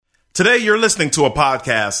Today, you're listening to a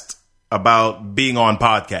podcast about being on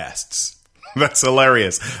podcasts. That's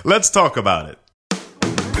hilarious. Let's talk about it.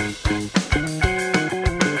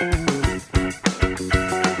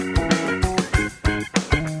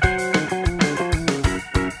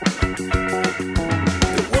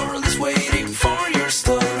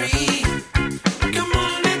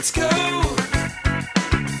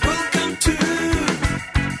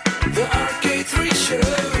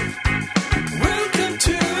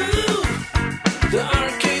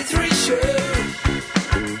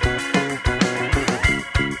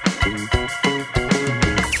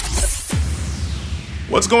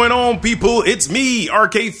 What's going on, people? It's me,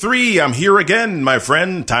 RK3. I'm here again, my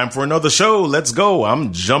friend. Time for another show. Let's go.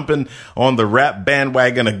 I'm jumping on the rap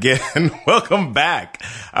bandwagon again. Welcome back.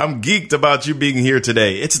 I'm geeked about you being here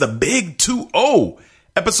today. It's the Big 2-0,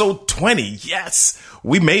 episode 20. Yes,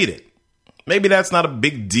 we made it. Maybe that's not a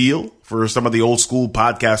big deal for some of the old school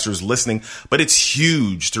podcasters listening, but it's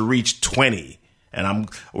huge to reach 20. And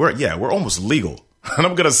we're almost legal. And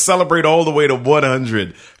I'm going to celebrate all the way to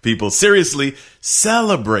 100, people. Seriously,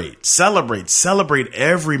 celebrate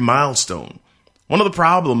every milestone. One of the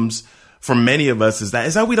problems for many of us is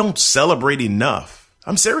that we don't celebrate enough.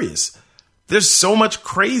 I'm serious. There's so much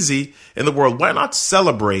crazy in the world. Why not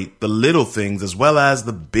celebrate the little things as well as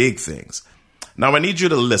the big things? Now, I need you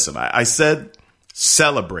to listen. I said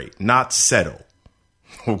celebrate, not settle.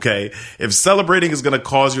 Okay? If celebrating is going to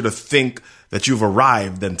cause you to think that you've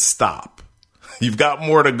arrived, then stop. You've got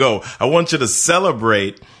more to go. I want you to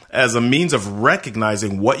celebrate as a means of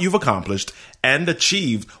recognizing what you've accomplished and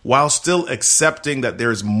achieved while still accepting that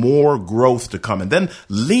there's more growth to come and then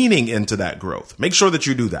leaning into that growth. Make sure that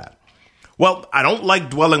you do that. Well, I don't like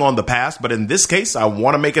dwelling on the past, but in this case, I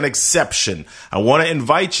want to make an exception. I want to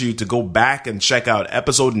invite you to go back and check out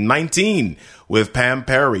episode 19 with Pam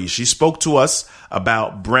Perry. She spoke to us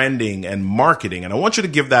about branding and marketing, and I want you to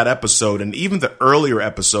give that episode and even the earlier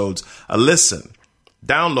episodes a listen.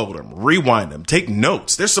 Download them, rewind them, take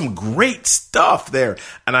notes. There's some great stuff there,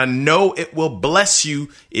 and I know it will bless you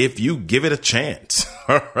if you give it a chance.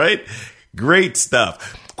 All right? Great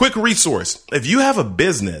stuff. Quick resource. If you have a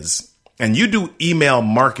business and you do email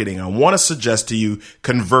marketing, I want to suggest to you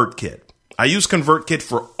ConvertKit. I use ConvertKit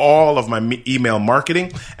for all of my email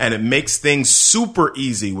marketing, and it makes things super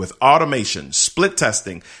easy with automation, split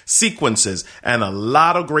testing, sequences, and a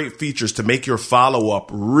lot of great features to make your follow-up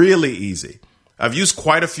really easy. I've used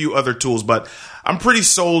quite a few other tools, but I'm pretty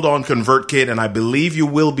sold on ConvertKit, and I believe you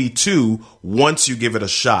will be too once you give it a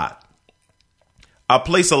shot. I'll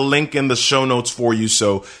place a link in the show notes for you,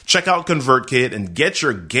 so check out ConvertKit and get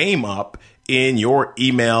your game up in your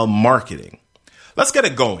email marketing. Let's get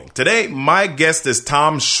it going. Today, my guest is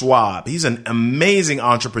Tom Schwab. He's an amazing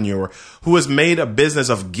entrepreneur who has made a business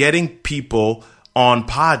of getting people on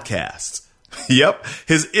podcasts. Yep.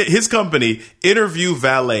 His company, Interview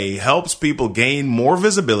Valet, helps people gain more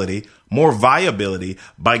visibility, more viability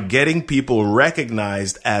by getting people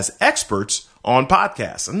recognized as experts on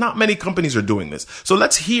podcasts. And not many companies are doing this. So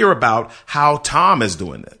let's hear about how Tom is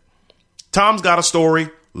doing it. Tom's got a story.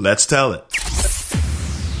 Let's tell it.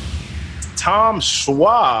 Tom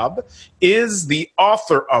Schwab is the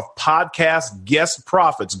author of Podcast Guest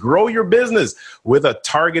Profits, Grow Your Business with a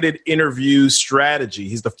Targeted Interview Strategy.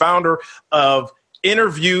 He's the founder of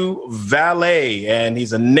Interview Valet, and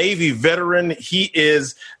he's a Navy veteran. He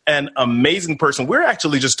is an amazing person. We're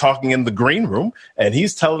actually just talking in the green room, and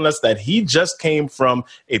he's telling us that he just came from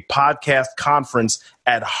a podcast conference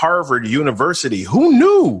at Harvard University. Who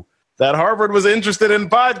knew that Harvard was interested in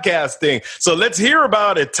podcasting? So let's hear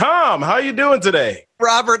about it. Tom, how are you doing today?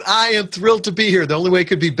 Robert, I am thrilled to be here. The only way it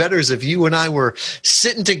could be better is if you and I were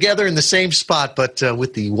sitting together in the same spot. But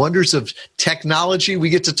with the wonders of technology, we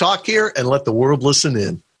get to talk here and let the world listen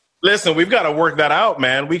in. Listen, we've got to work that out,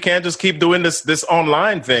 man. We can't just keep doing this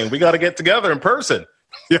online thing. We got to get together in person.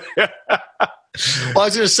 Well, I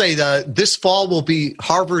was going to say this fall will be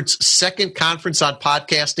Harvard's second conference on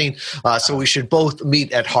podcasting, so we should both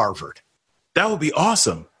meet at Harvard. That would be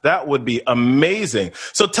awesome. That would be amazing.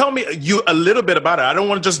 So tell me a little bit about it. I don't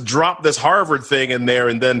want to just drop this Harvard thing in there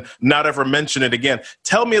and then not ever mention it again.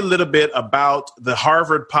 Tell me a little bit about the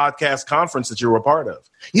Harvard Podcast Conference that you were a part of.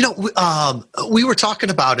 You know, we were talking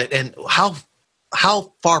about it and how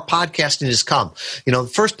far podcasting has come. You know, the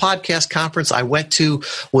first podcast conference I went to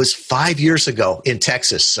was 5 years ago in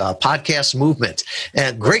Texas, Podcast Movement.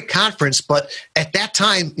 And great conference, but at that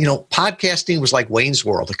time, you know, podcasting was like Wayne's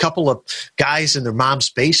World, a couple of guys in their mom's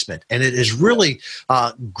basement. And it has really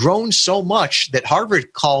grown so much that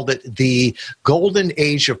Harvard called it the golden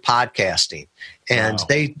age of podcasting. And Wow.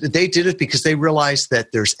 they did it because they realized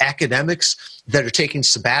that there's academics that are taking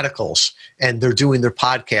sabbaticals and they're doing their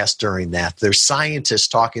podcast during that. There's scientists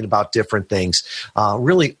talking about different things.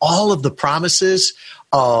 Really, all of the promises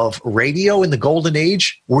of radio in the golden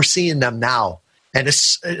age, we're seeing them now. And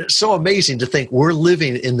it's so amazing to think we're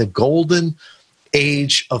living in the golden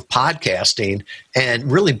age of podcasting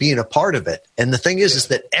and really being a part of it. And the thing is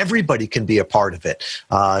that everybody can be a part of it.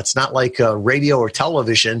 It's not like radio or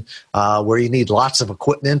television where you need lots of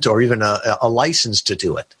equipment or even a license to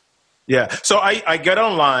do it. Yeah. So I get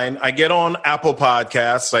online, I get on Apple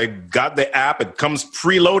Podcasts, I got the app, it comes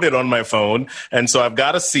preloaded on my phone. And so I've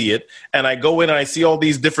got to see it. And I go in and I see all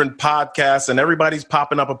these different podcasts and everybody's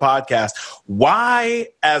popping up a podcast. Why,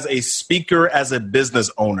 as a speaker, as a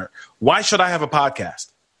business owner, why should I have a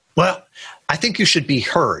podcast? Well, I think you should be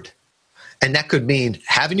heard. And that could mean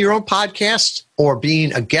having your own podcast or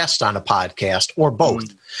being a guest on a podcast or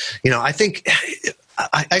both. You know, I think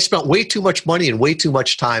I spent way too much money and way too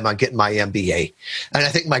much time on getting my MBA. And I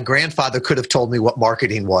think my grandfather could have told me what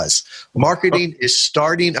marketing was. Marketing is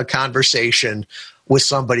starting a conversation with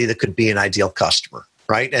somebody that could be an ideal customer,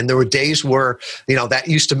 right? And there were days where, you know, that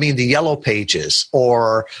used to mean the yellow pages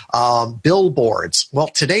or billboards. Well,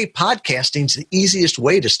 today, podcasting is the easiest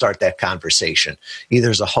way to start that conversation, either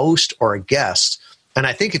as a host or a guest. And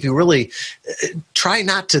I think if you really try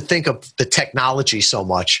not to think of the technology so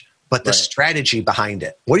much, but the strategy behind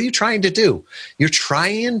it. What are you trying to do? You're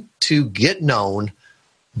trying to get known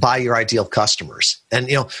by your ideal customers. And,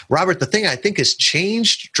 you know, Robert, the thing I think has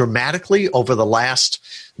changed dramatically over the last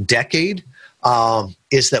decade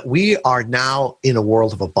is that we are now in a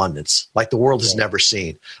world of abundance, like the world has never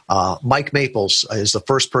seen. Mike Maples is the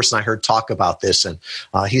first person I heard talk about this, and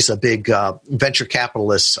he's a big venture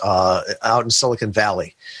capitalist out in Silicon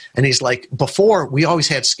Valley. And he's like, before, we always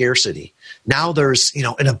had scarcity. Now there's, you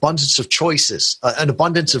know, an abundance of choices, an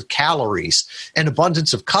abundance of calories, an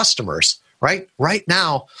abundance of customers, right? Right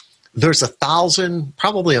now, there's 1,000,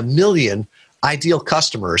 probably 1 million ideal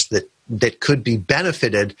customers that could be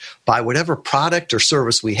benefited by whatever product or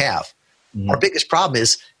service we have. Our biggest problem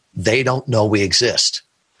is they don't know we exist.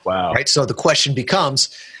 Wow. Right? So the question becomes,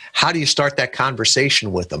 how do you start that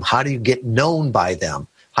conversation with them? How do you get known by them?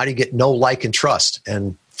 How do you get know, like, and trust?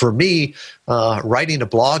 And for me, writing a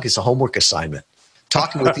blog is a homework assignment.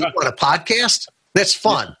 Talking with people on a podcast, that's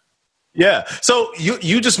fun. Yeah. So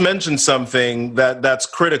you just mentioned something that's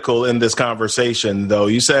critical in this conversation, though.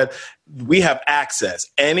 You said we have access.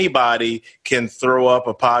 Anybody can throw up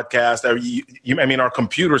a podcast. I mean, our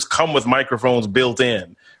computers come with microphones built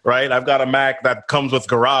in, right? I've got a Mac that comes with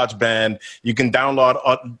GarageBand. You can download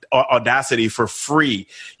Audacity for free.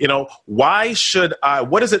 You know, why should I?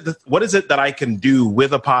 What is it that I can do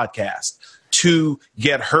with a podcast to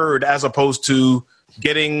get heard as opposed to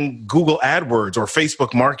getting Google AdWords or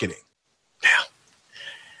Facebook marketing?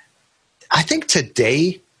 I think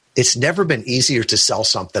today it's never been easier to sell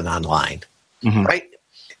something online, right?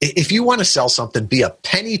 If you want to sell something, be a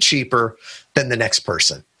penny cheaper than the next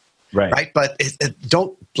person, right? But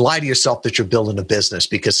don't lie to yourself that you're building a business,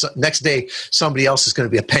 because next day somebody else is going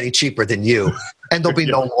to be a penny cheaper than you, and there'll be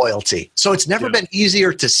no loyalty. So it's never been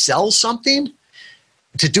easier to sell something,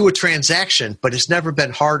 to do a transaction, but it's never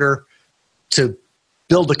been harder to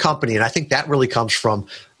build a company. And I think that really comes from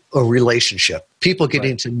a relationship, people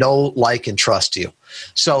getting to know, like, and trust you.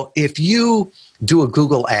 So if you do a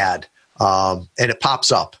Google ad and it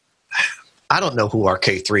pops up, I don't know who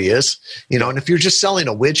RK3 is, you know, and if you're just selling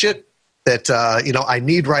a widget that, you know, I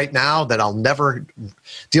need right now that I'll never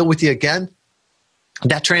deal with you again,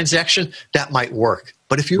 that transaction, that might work.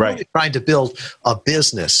 But if you're really trying to build a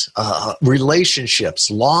business,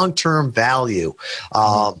 relationships, long-term value,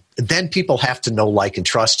 then people have to know, like, and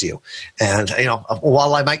trust you. And, you know,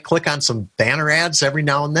 while I might click on some banner ads every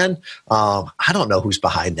now and then, I don't know who's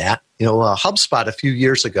behind that. You know, HubSpot a few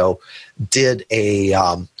years ago did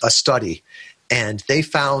a study, and they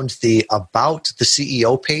found about the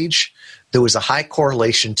CEO page, there was a high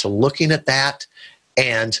correlation to looking at that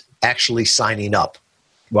and actually signing up.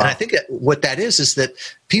 Wow. And I think what that is that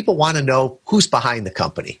people want to know who's behind the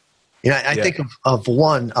company. You know, I think of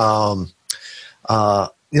one,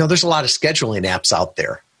 you know, there's a lot of scheduling apps out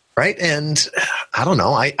there, right? And I don't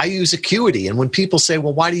know, I use Acuity. And when people say,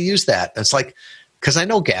 well, why do you use that? And it's like, because I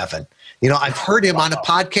know Gavin. You know, I've heard him on a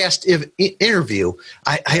podcast interview.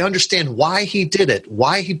 I understand why he did it,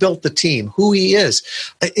 why he built the team, who he is.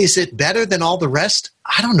 Is it better than all the rest?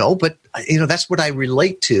 I don't know, but, you know, that's what I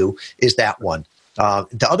relate to is that one.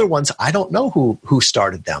 The other ones, I don't know who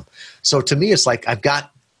started them. So to me, it's like I've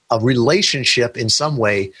got a relationship in some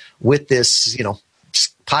way with this, you know,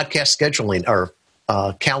 podcast scheduling or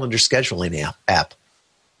calendar scheduling app.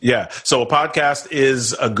 Yeah. So a podcast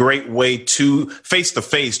is a great way to face,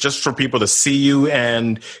 just for people to see you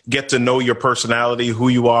and get to know your personality, who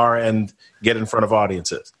you are, and get in front of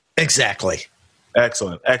audiences. Exactly.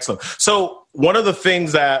 Excellent. So one of the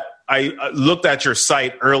things that I looked at your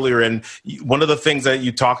site earlier, and one of the things that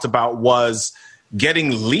you talked about was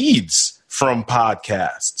getting leads from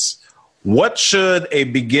podcasts. What should a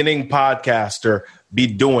beginning podcaster be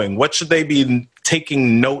doing? What should they be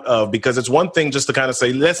taking note of? Because it's one thing just to kind of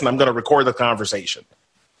say, listen, I'm going to record the conversation.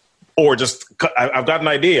 Or just, I've got an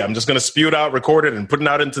idea. I'm just going to spew it out, record it, and put it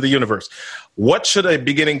out into the universe. What should a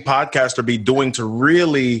beginning podcaster be doing to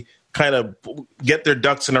really kind of get their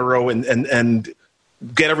ducks in a row and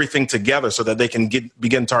get everything together so that they can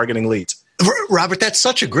begin targeting leads? Robert, that's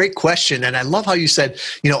such a great question. And I love how you said,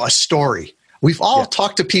 a story. We've all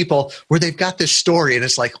talked to people where they've got this story and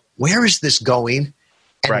it's like, where is this going?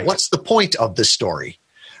 And what's the point of the story,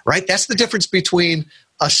 right? That's the difference between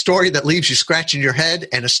a story that leaves you scratching your head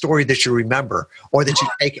and a story that you remember or that you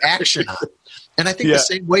take action on. And I think the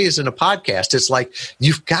same way is in a podcast. It's like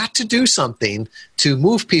you've got to do something to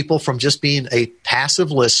move people from just being a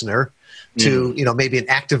passive listener to, maybe an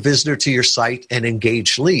active visitor to your site and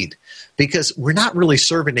engaged lead. Because we're not really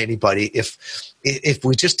serving anybody if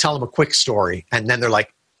we just tell them a quick story and then they're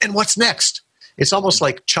like, and what's next? It's almost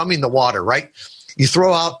like chumming the water, right? You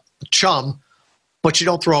throw out chum, but you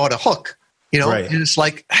don't throw out a hook, and it's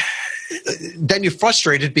like, then you're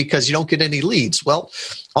frustrated because you don't get any leads. Well,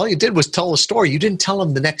 all you did was tell a story. You didn't tell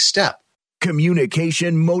them the next step.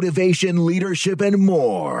 Communication, motivation, leadership, and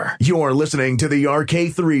more. You're listening to the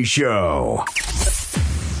RK3 Show.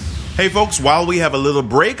 Hey folks, while we have a little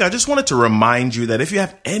break, I just wanted to remind you that if you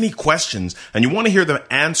have any questions and you want to hear them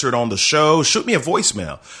answered on the show, shoot me a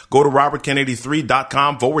voicemail. Go to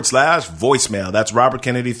robertkennedy3.com/voicemail. That's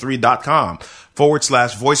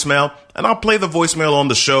robertkennedy3.com/voicemail. And I'll play the voicemail on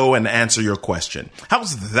the show and answer your question.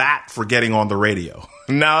 How's that for getting on the radio?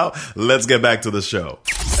 Now, let's get back to the show.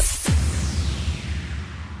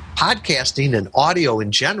 Podcasting and audio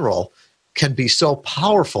in general can be so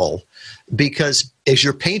powerful because as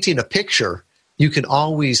you're painting a picture, you can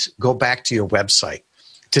always go back to your website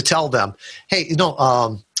to tell them, hey,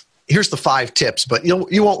 here's the 5 tips, but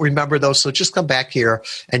you won't remember those. So just come back here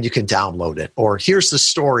and you can download it. Or here's the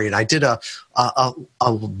story. And I did a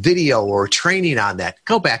video or training on that.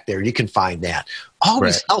 Go back there. You can find that.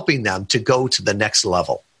 Always helping them to go to the next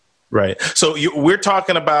level. Right. So we're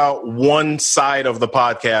talking about one side of the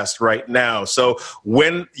podcast right now. So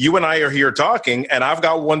when you and I are here talking and I've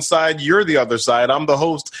got one side, you're the other side. I'm the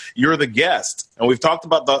host. You're the guest. And we've talked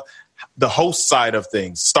about the host side of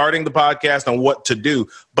things, starting the podcast and what to do.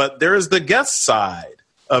 But there is the guest side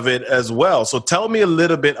of it as well. So tell me a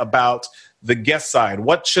little bit about the guest side.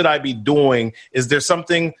 What should I be doing? Is there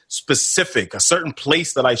something specific, a certain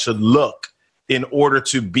place that I should look in order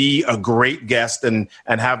to be a great guest and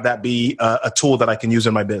have that be a tool that I can use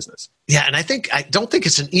in my business? Yeah, and I don't think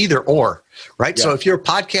it's an either or, right? Yeah. So if you're a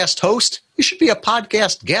podcast host, you should be a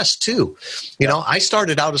podcast guest too. I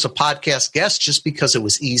started out as a podcast guest just because it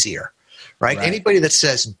was easier, right? Anybody that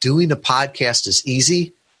says doing a podcast is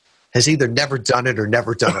easy has either never done it or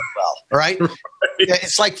never done it well, right?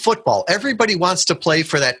 It's like football. Everybody wants to play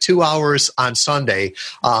for that 2 hours on Sunday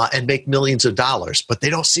and make millions of dollars, but they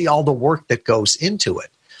don't see all the work that goes into it.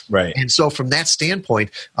 Right. And so from that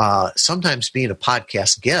standpoint, sometimes being a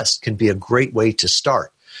podcast guest can be a great way to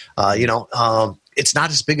start. It's not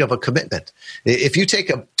as big of a commitment. If you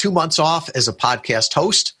take 2 months off as a podcast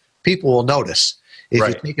host, people will notice. If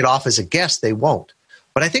you take it off as a guest, they won't.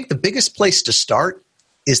 But I think the biggest place to start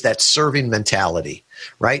is that serving mentality,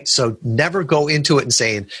 right? So never go into it and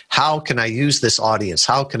saying, how can I use this audience?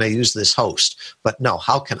 How can I use this host? But no,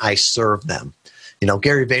 how can I serve them?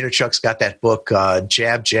 Gary Vaynerchuk's got that book,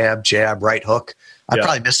 Jab, Jab, Jab, Right Hook. I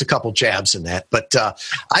probably missed a couple jabs in that, but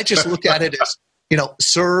I just look at it as,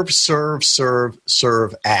 serve, serve, serve,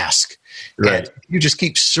 serve, ask. Right. And you just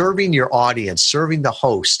keep serving your audience, serving the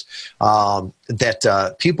host,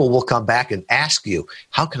 that people will come back and ask you,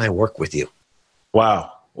 how can I work with you?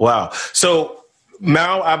 Wow. So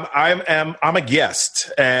now I'm a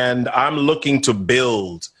guest and I'm looking to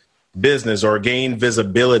build business or gain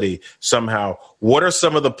visibility somehow. What are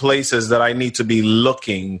some of the places that I need to be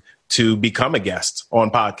looking to become a guest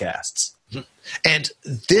on podcasts? And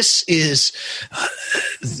this is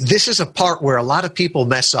a part where a lot of people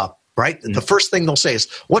mess up, right? Mm-hmm. The first thing they'll say is,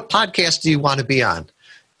 what podcast do you want to be on?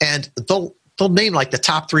 And they'll name like the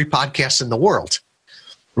top 3 podcasts in the world.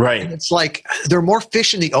 Right. And it's like there are more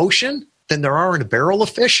fish in the ocean than there are in a barrel of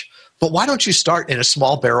fish. But why don't you start in a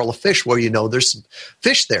small barrel of fish where there's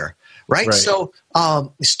fish there? right? So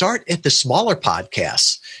start at the smaller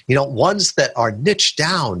podcasts, ones that are niched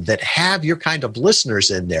down, that have your kind of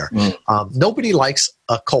listeners in there. Nobody likes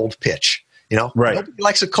a cold pitch, Nobody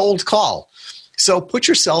likes a cold call. So put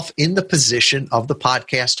yourself in the position of the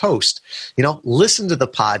podcast host. Listen to the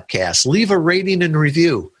podcast, leave a rating and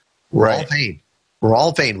review. We're all vain. We're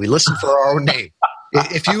all vain. We listen for our own name.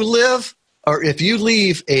 If you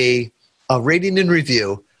leave a rating and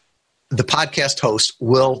review, the podcast host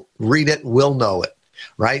will read it, will know it,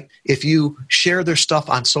 right? If you share their stuff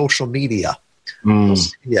on social media,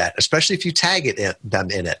 especially if you tag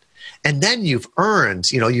them in it, and then you've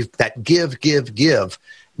earned, you've that give.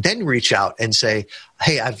 Then reach out and say,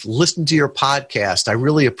 hey, I've listened to your podcast. I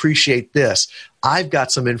really appreciate this. I've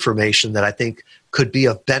got some information that I think could be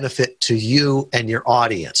of benefit to you and your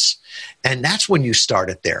audience. And that's when you start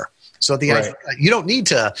it there. So you don't need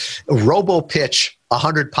to robo pitch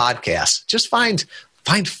 100 podcasts. Just find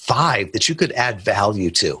 5 that you could add value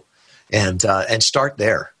to and start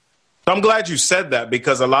there. I'm glad you said that,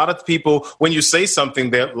 because a lot of people, when you say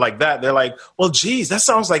something like that, they're like, well, geez, that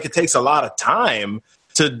sounds like it takes a lot of time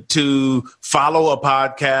to follow a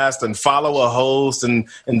podcast and follow a host and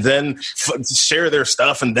then share their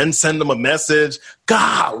stuff and then send them a message.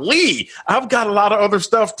 Golly, I've got a lot of other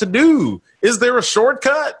stuff to do. Is there a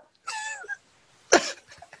shortcut?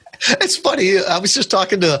 It's funny. I was just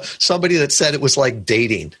talking to somebody that said it was like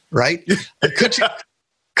dating, right?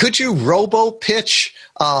 Could you robo pitch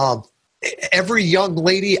every young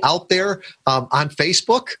lady out there on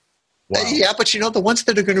Facebook? Wow. Yeah, but the ones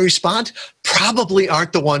that are going to respond probably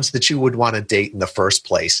aren't the ones that you would want to date in the first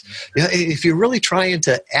place. If you're really trying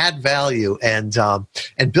to add value and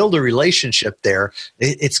build a relationship there,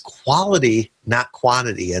 it's quality, not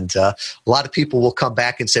quantity. And a lot of people will come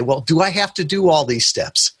back and say, well, do I have to do all these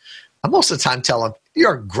steps? I most of the time tell them,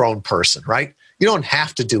 you're a grown person, right? You don't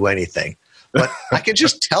have to do anything. But I can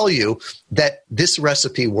just tell you that this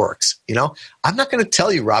recipe works. I'm not going to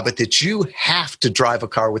tell you, Robert, that you have to drive a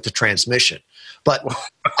car with the transmission, but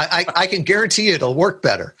I can guarantee you it'll work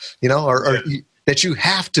better, that you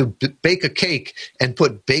have to bake a cake and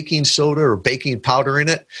put baking soda or baking powder in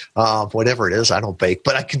it, whatever it is. I don't bake,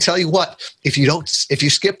 but I can tell you what, if you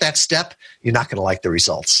skip that step, you're not going to like the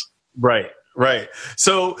results. Right.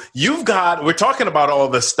 So we're talking about all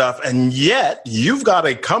this stuff, and yet you've got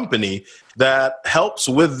a company that helps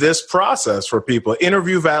with this process for people.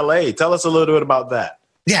 Interview Valet. Tell us a little bit about that.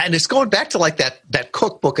 Yeah, and it's going back to like that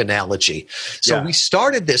cookbook analogy. So we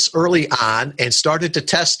started this early on and started to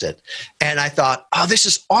test it. And I thought, oh, this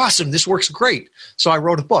is awesome. This works great. So I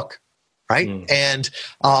wrote a book, right? And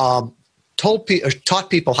taught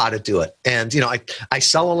people how to do it. And, I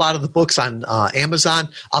sell a lot of the books on Amazon.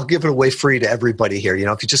 I'll give it away free to everybody here.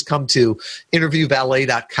 If you just come to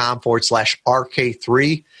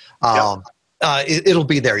interviewvalet.com/RK3, it'll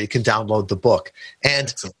be there. You can download the book.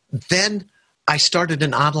 And then I started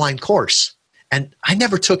an online course, and I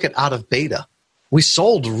never took it out of beta. We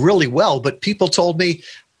sold really well, but people told me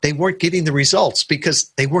they weren't getting the results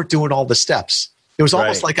because they weren't doing all the steps. It was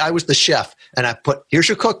almost like I was the chef, and I put, here's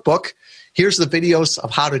your cookbook. Here's the videos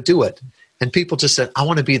of how to do it. And people just said, I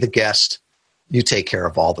want to be the guest. You take care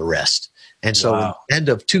of all the rest. And so at the end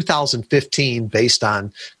of 2015, based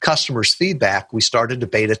on customers' feedback, we started a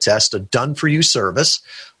beta test, a done-for-you service.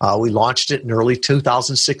 We launched it in early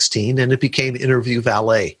 2016, and it became Interview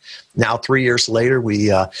Valet. Now, 3 years later, we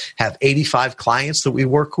have 85 clients that we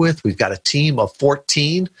work with. We've got a team of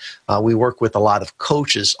 14. We work with a lot of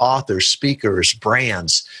coaches, authors, speakers,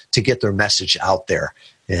 brands to get their message out there.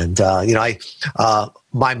 And,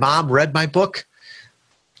 my mom read my book.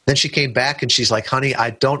 Then she came back and she's like, honey, I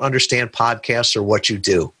don't understand podcasts or what you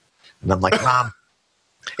do. And I'm like, Mom,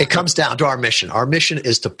 it comes down to our mission. Our mission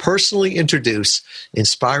is to personally introduce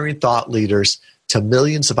inspiring thought leaders to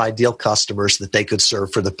millions of ideal customers that they could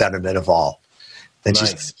serve for the betterment of all. And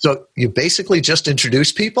she's, so you basically just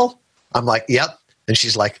introduce people? I'm like, yep. And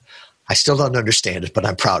she's like, I still don't understand it, but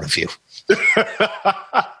I'm proud of you.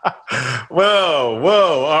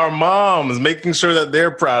 Whoa, our moms making sure that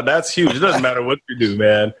they're proud. That's huge. It doesn't matter what you do,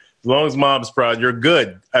 man. As long as mom's proud, you're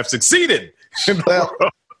good. I've succeeded. Well,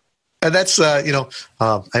 and that's, I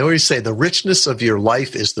always say the richness of your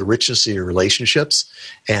life is the richness of your relationships.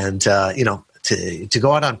 And, to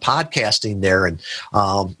go out on podcasting there and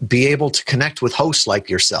be able to connect with hosts like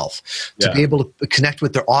yourself, to be able to connect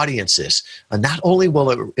with their audiences. And not only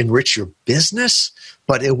will it enrich your business,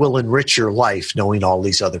 but it will enrich your life knowing all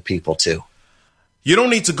these other people too. You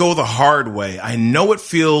don't need to go the hard way. I know it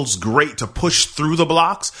feels great to push through the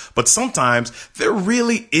blocks, but sometimes there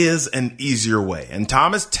really is an easier way. And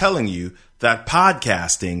Tom is telling you that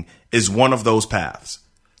podcasting is one of those paths.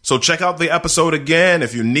 So So check out the episode again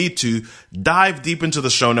if you need to. Dive deep into the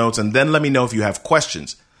show notes and then let me know if you have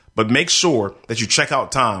questions. But make sure that you check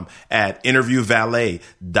out Tom at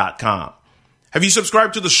interviewvalet.com. Have you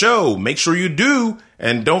subscribed to the show? Make sure you do.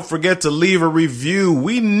 And don't forget to leave a review.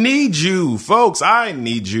 We need you, folks. I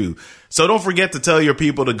need you. So don't forget to tell your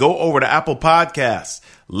people to go over to Apple Podcasts,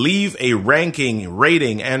 leave a ranking,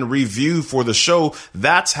 rating, and review for the show.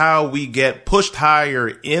 That's how we get pushed higher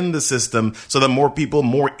in the system so that more people,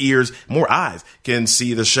 more ears, more eyes can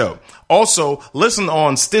see the show. Also, listen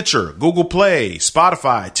on Stitcher, Google Play,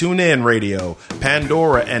 Spotify, TuneIn Radio,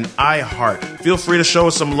 Pandora, and iHeart. Feel free to show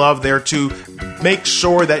us some love there too. Make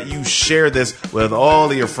sure that you share this with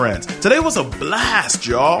all of your friends. Today was a blast,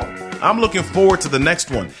 y'all. I'm looking forward to the next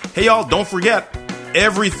one. Hey, y'all, don't forget,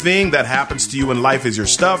 everything that happens to you in life is your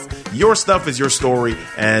stuff is your story,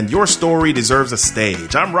 and your story deserves a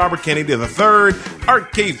stage. I'm Robert Kennedy III,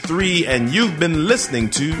 Arcade 3, and you've been listening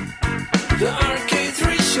to...